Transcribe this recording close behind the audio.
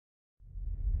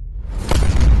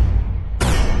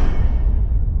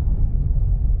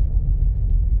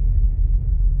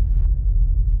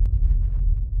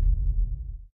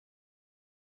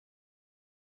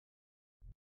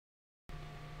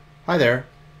Hi there.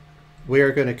 We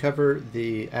are going to cover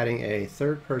adding a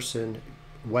third-person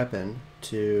weapon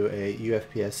to a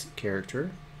UFPS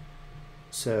character.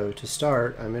 So to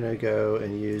start, I'm going to go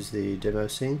and use the demo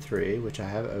scene 3, which I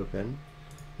have open.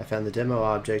 I found the demo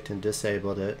object and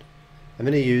disabled it. I'm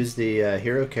going to use the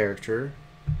hero character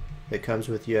that comes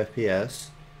with UFPS.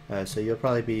 So you'll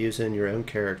probably be using your own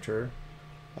character.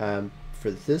 For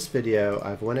this video,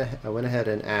 I went ahead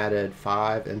and added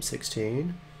 5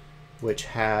 M16, which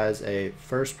has a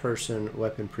first-person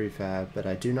weapon prefab, but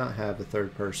I do not have a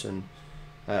third-person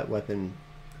weapon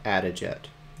added yet.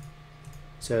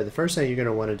 So the first thing you're going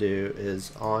to want to do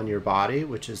is on your body,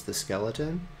 which is the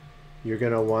skeleton, you're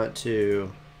going to want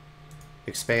to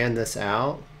expand this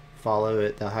out, follow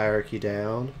it the hierarchy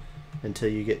down until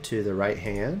you get to the right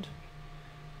hand.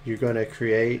 You're going to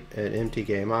create an empty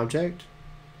game object,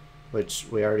 which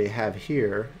we already have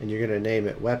here, and you're going to name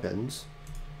it weapons.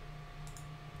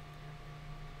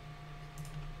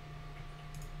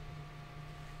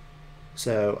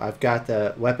 So I've got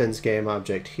the weapons game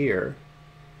object here.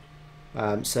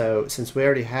 So since we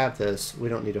already have this, we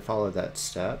don't need to follow that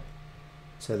step.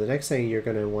 So the next thing you're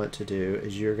going to want to do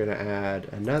is you're going to add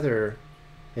another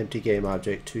empty game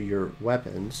object to your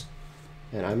weapons.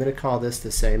 And I'm going to call this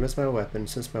the same as my weapon.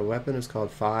 Since my weapon is called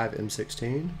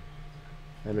 5M16,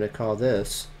 I'm going to call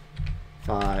this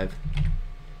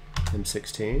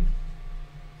 5M16.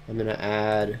 I'm going to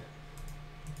add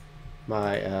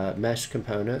my mesh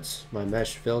components, my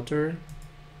mesh filter,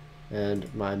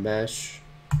 and my mesh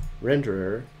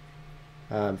renderer.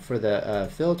 For the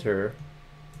filter,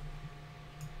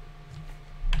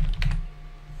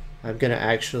 I'm going to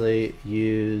actually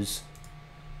use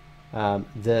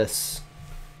this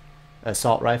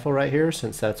assault rifle right here,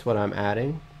 since that's what I'm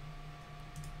adding.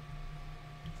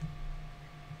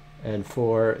 And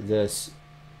for this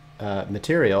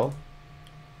material,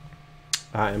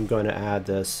 I am going to add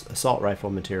this assault rifle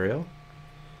material.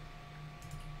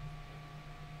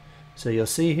 So you'll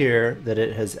see here that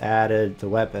it has added the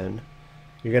weapon.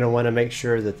 You're going to want to make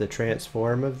sure that the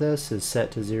transform of this is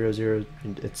set to 0, 0,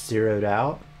 it's zeroed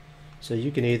out. So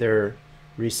you can either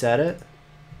reset it,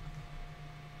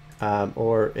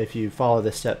 or if you follow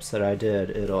the steps that I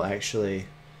did, it'll actually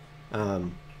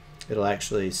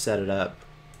set it up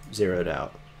zeroed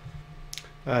out.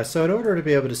 So in order to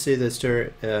be able to see this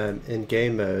in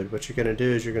game mode, what you're going to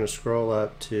do is you're going to scroll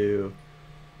up to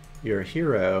your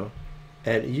hero,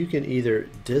 and you can either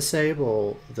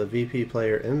disable the VP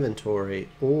player inventory,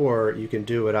 or you can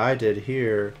do what I did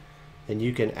here and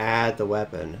you can add the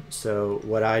weapon. So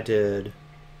what I did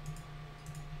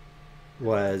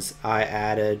was I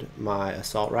added my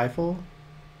assault rifle,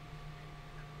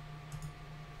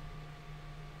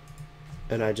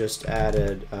 and I just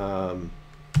added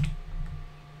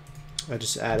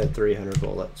 300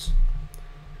 bullets.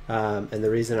 And the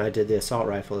reason I did the assault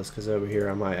rifle is because over here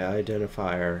on my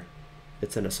identifier,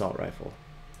 it's an assault rifle.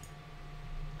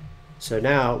 So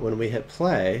now when we hit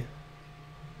play,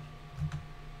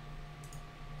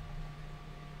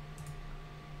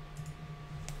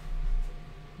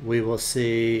 we will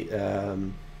see,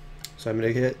 so I'm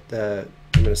going to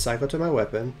cycle to my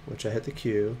weapon, which I hit the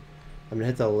Q. I'm going to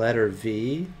hit the letter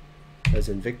V as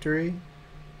in victory,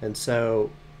 and so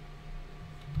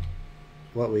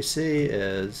what we see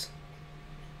is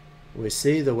we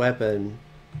see the weapon,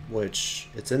 which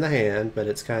it's in the hand, but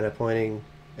it's kind of pointing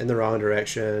in the wrong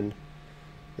direction.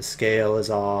 The scale is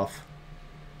off.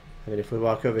 I mean, if we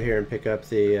walk over here and pick up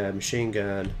the machine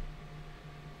gun,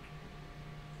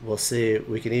 we'll see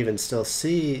we can even still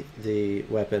see the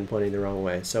weapon pointing the wrong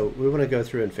way. So we want to go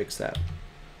through and fix that.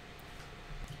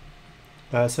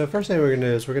 So first thing we're going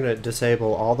to do is we're going to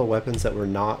disable all the weapons that we're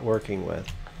not working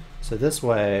with. So this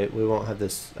way we won't have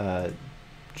this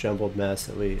jumbled mess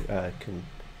that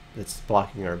that's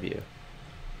blocking our view.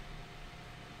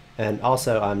 And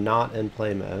also I'm not in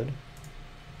play mode.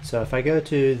 So if I go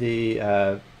to the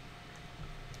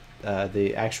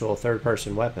actual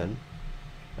third-person weapon,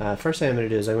 first thing I'm going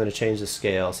to do is I'm going to change the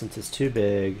scale. Since it's too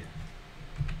big,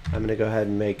 I'm going to go ahead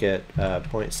and make it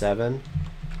 0.7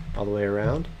 all the way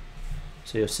around.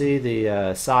 So you'll see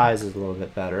the size is a little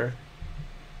bit better.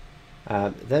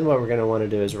 Then what we're going to want to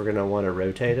do is we're going to want to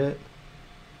rotate it.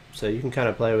 So you can kind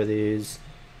of play with these,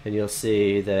 and you'll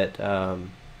see that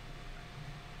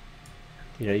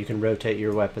you can rotate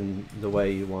your weapon the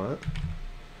way you want.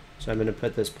 So I'm going to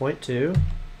put this 0.2,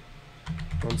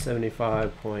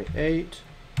 175.8,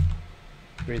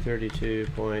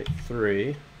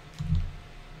 332.3,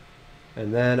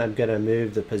 and then I'm going to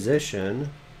move the position,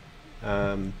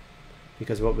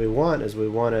 because what we want is we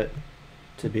want it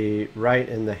to be right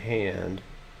in the hand.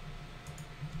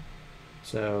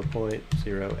 So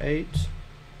 0.08,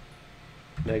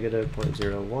 negative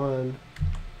 0.01,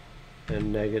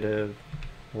 and negative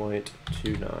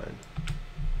 0.29.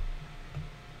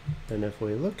 And if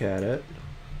we look at it,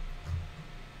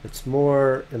 it's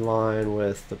more in line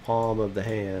with the palm of the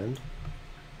hand.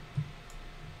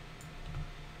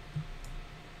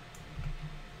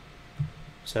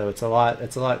 So it's a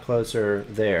lot closer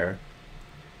there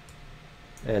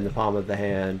in the palm of the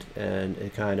hand, and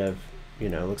it kind of, you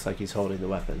know, looks like he's holding the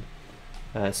weapon.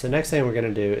 So next thing we're going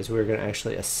to do is we're going to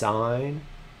actually assign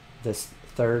this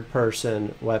third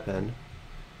person weapon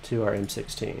to our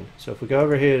M16. So if we go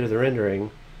over here to the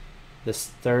rendering, this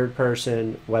third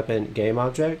person weapon game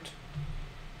object,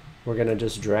 we're going to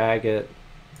just drag it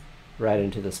right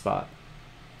into the spot.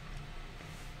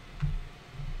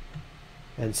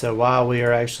 And so while we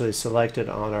are actually selected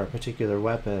on our particular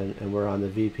weapon and we're on the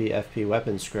VP FP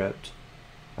weapon script,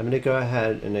 I'm going to go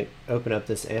ahead and open up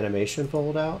this animation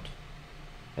foldout.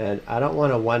 And I don't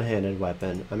want a one-handed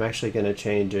weapon. I'm actually going to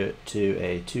change it to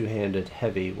a two-handed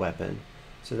heavy weapon.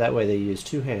 So that way they use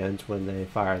two hands when they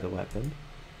fire the weapon.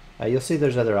 You'll see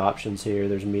there's other options here.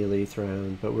 There's melee,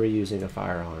 thrown, but we're using a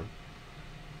firearm.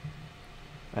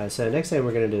 So the next thing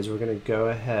we're going to do is we're going to go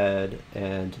ahead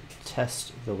and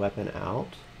test the weapon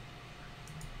out.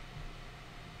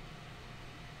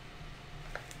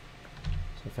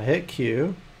 So if I hit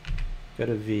Q, go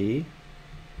to V,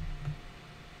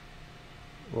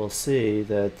 we'll see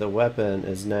that the weapon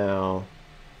is now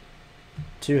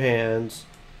two hands.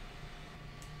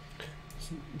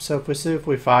 So if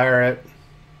we fire it,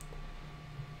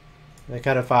 it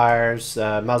kind of fires,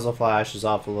 muzzle flash is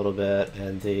off a little bit,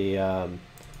 and the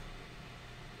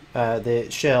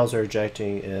shells are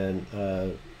ejecting in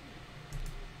a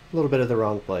little bit of the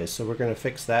wrong place. So we're going to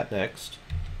fix that next.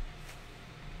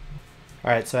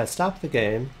 Alright, so I stopped the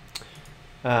game.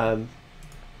 Over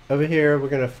here we're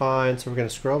going to find, so we're going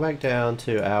to scroll back down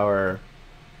to our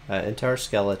into our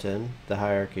skeleton, the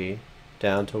hierarchy,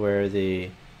 down to where the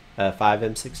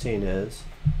 5M16 is.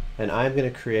 And I'm going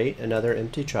to create another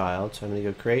empty child. So I'm going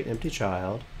to go create empty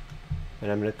child,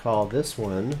 and I'm going to call this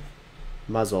one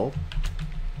muzzle.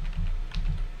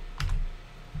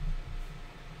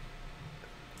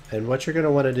 And what you're going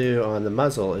to want to do on the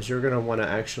muzzle is you're going to want to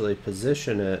actually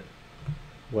position it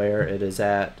where it is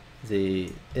at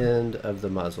the end of the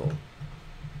muzzle.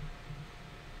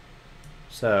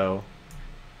 So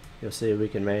you'll see we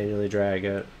can manually drag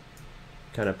it,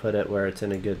 kind of put it where it's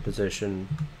in a good position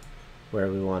where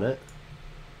we want it.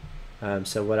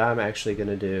 So what I'm actually going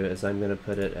to do is I'm going to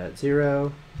put it at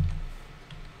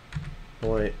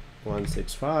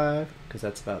 0.165 because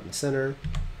that's about in the center,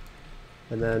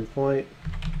 and then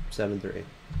 0.73.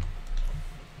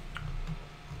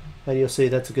 And you'll see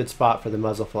that's a good spot for the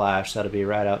muzzle flash. That'll be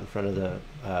right out in front of the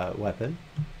weapon.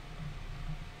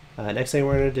 Next thing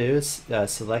we're going to do is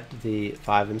select the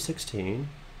 5M16.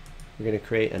 We're going to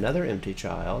create another empty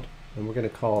child, and we're going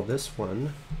to call this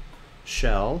one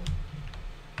shell.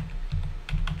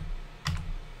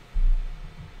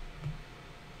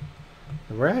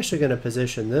 And we're actually going to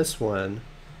position this one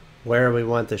where we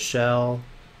want the shell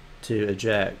to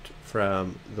eject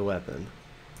from the weapon.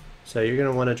 So you're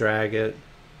going to want to drag it,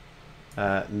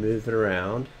 move it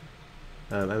around.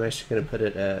 I'm actually going to put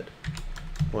it at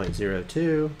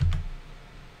 0.02,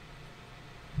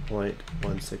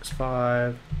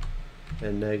 0.165,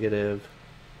 and negative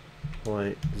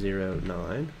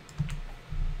 0.09.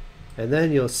 And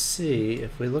then you'll see,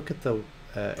 if we look at the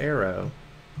arrow,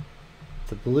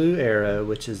 the blue arrow,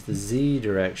 which is the Z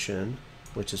direction,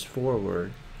 which is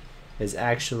forward, is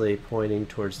actually pointing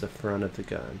towards the front of the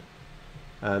gun.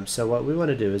 So what we want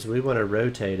to do is we want to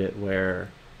rotate it where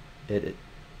the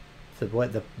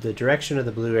direction of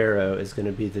the blue arrow is going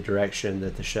to be the direction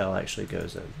that the shell actually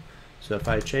goes in. So if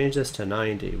I change this to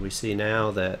 90, we see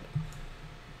now that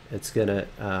it's going to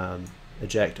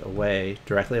eject away,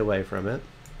 directly away from it.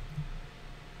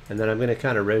 And then I'm going to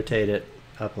kind of rotate it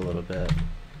up a little bit.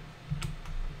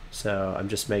 So I'm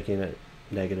just making it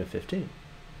negative 15.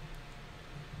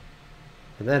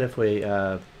 And then if we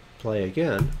play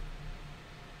again,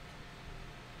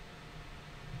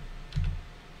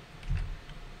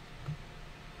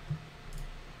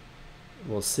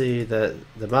 we'll see that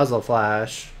the muzzle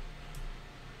flash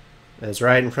is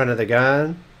right in front of the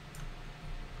gun,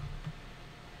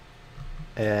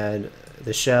 and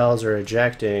the shells are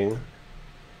ejecting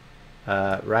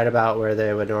right about where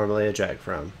they would normally eject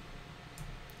from.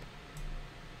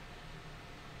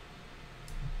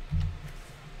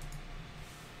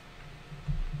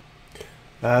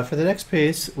 For the next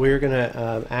piece, we're going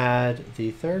to add the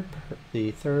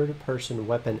third person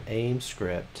weapon aim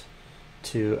script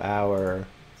to our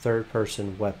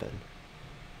third-person weapon.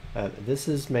 This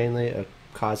is mainly a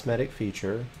cosmetic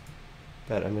feature,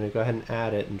 but I'm going to go ahead and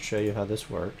add it and show you how this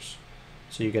works.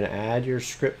 So you're going to add your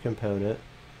script component.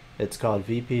 It's called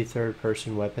VP third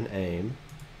person weapon aim.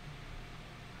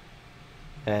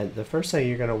 And the first thing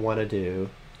you're going to want to do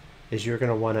is you're going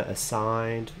to want to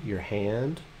assign your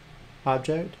hand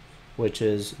object, which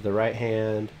is the right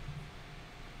hand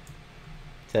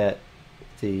that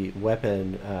the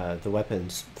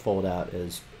weapons fold out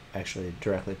is actually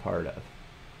directly part of.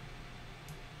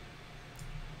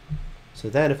 So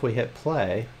then if we hit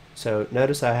play, so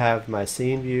notice I have my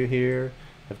scene view here,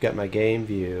 I've got my game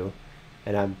view,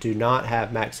 and I do not have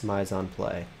maximize on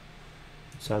play.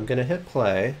 So I'm going to hit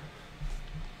play,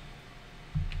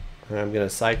 and I'm going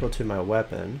to cycle to my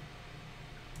weapon.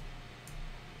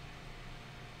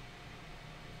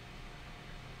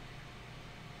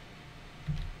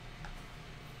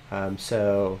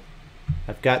 So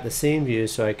I've got the scene view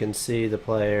so I can see the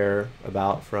player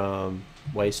about from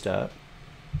waist up.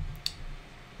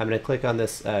 I'm going to click on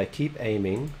this keep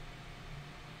aiming,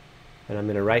 and I'm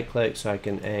going to right click so I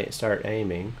can start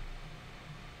aiming.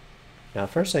 Now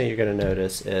first thing you're going to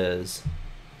notice is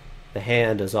the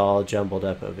hand is all jumbled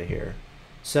up over here.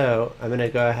 So I'm going to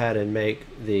go ahead and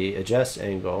make the adjust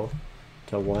angle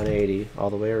to 180 all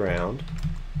the way around.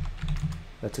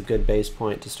 That's a good base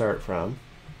point to start from.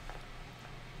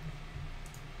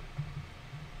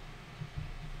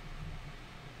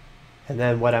 And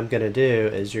then what I'm going to do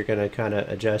is you're going to kind of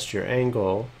adjust your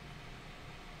angle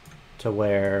to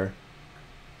where,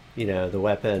 you know, the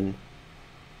weapon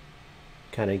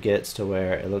kind of gets to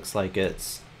where it looks like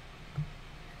it's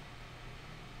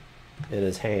in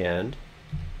his hand.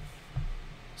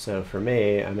 So for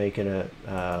me, I'm making it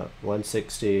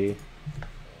 160,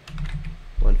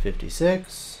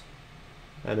 156.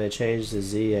 I'm going to change the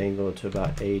Z angle to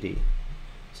about 80.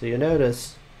 So you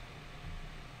notice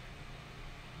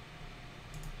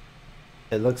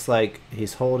it looks like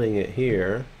he's holding it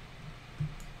here.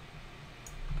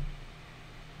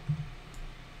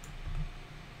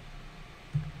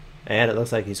 And it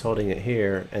looks like he's holding it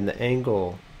here, and the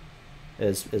angle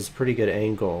is a pretty good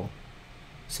angle.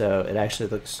 So it actually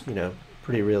looks, you know,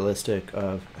 pretty realistic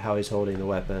of how he's holding the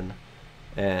weapon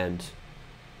and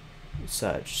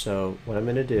such. So what I'm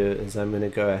going to do is I'm going to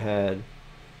go ahead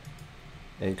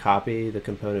and copy the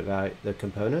component value,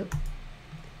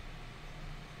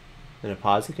 and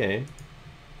pause the game.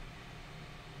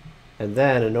 And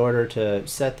then in order to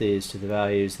set these to the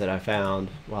values that I found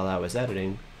while I was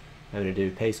editing, I'm going to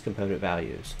do paste component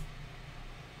values.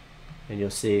 And you'll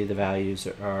see the values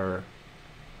are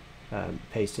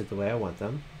pasted the way I want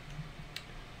them.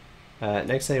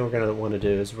 Next thing we're going to want to do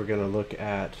is we're going to look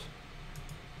at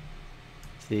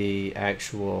the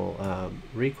actual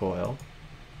recoil.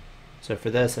 So for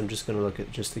this, I'm just going to look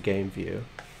at just the game view.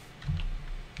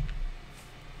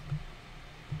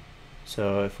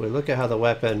 So if we look at how the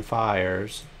weapon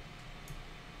fires,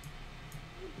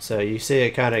 so you see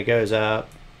it kind of goes up.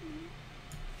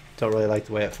 Don't really like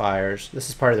the way it fires. This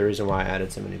is part of the reason why I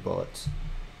added so many bullets.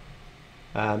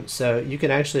 So you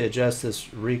can actually adjust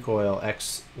this recoil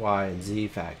X, Y, and Z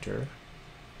factor.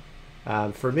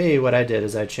 For me, what I did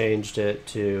is I changed it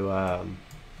to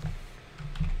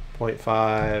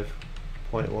 0.5,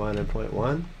 0.1, and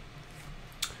 0.1.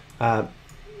 And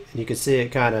you can see it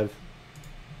kind of,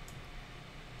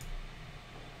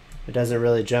 it doesn't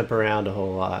really jump around a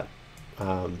whole lot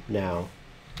now.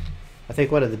 I think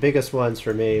one of the biggest ones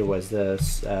for me was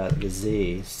this, the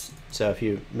Z. So if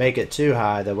you make it too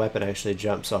high, the weapon actually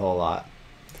jumps a whole lot.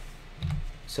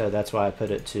 So that's why I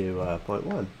put it to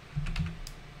 0.1.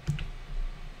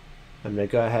 I'm going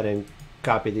to go ahead and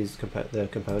copy the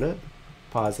component,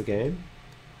 pause the game,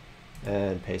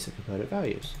 and paste the component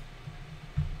values.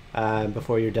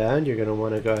 Before you're done, you're going to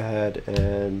want to go ahead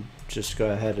and just go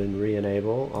ahead and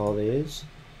re-enable all these,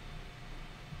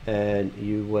 and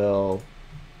you will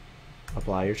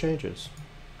apply your changes.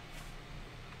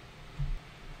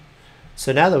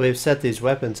 So now that we've set these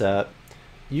weapons up,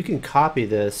 you can copy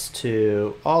this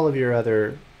to all of your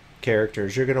other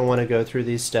characters. You're going to want to go through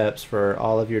these steps for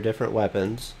all of your different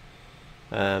weapons.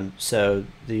 So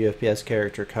the UFPS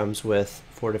character comes with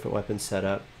 4 different weapons set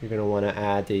up. You're going to want to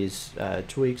add these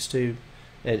tweaks to,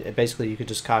 and basically you could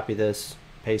just copy this,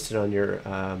 paste it on your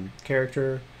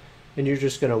character, and you're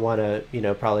just going to want to, you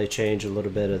know, probably change a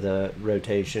little bit of the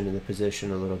rotation and the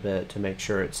position a little bit to make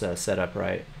sure it's set up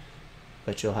right.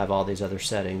 But you'll have all these other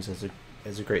settings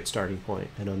as a great starting point,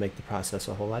 and it'll make the process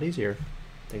a whole lot easier.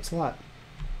 Thanks a lot.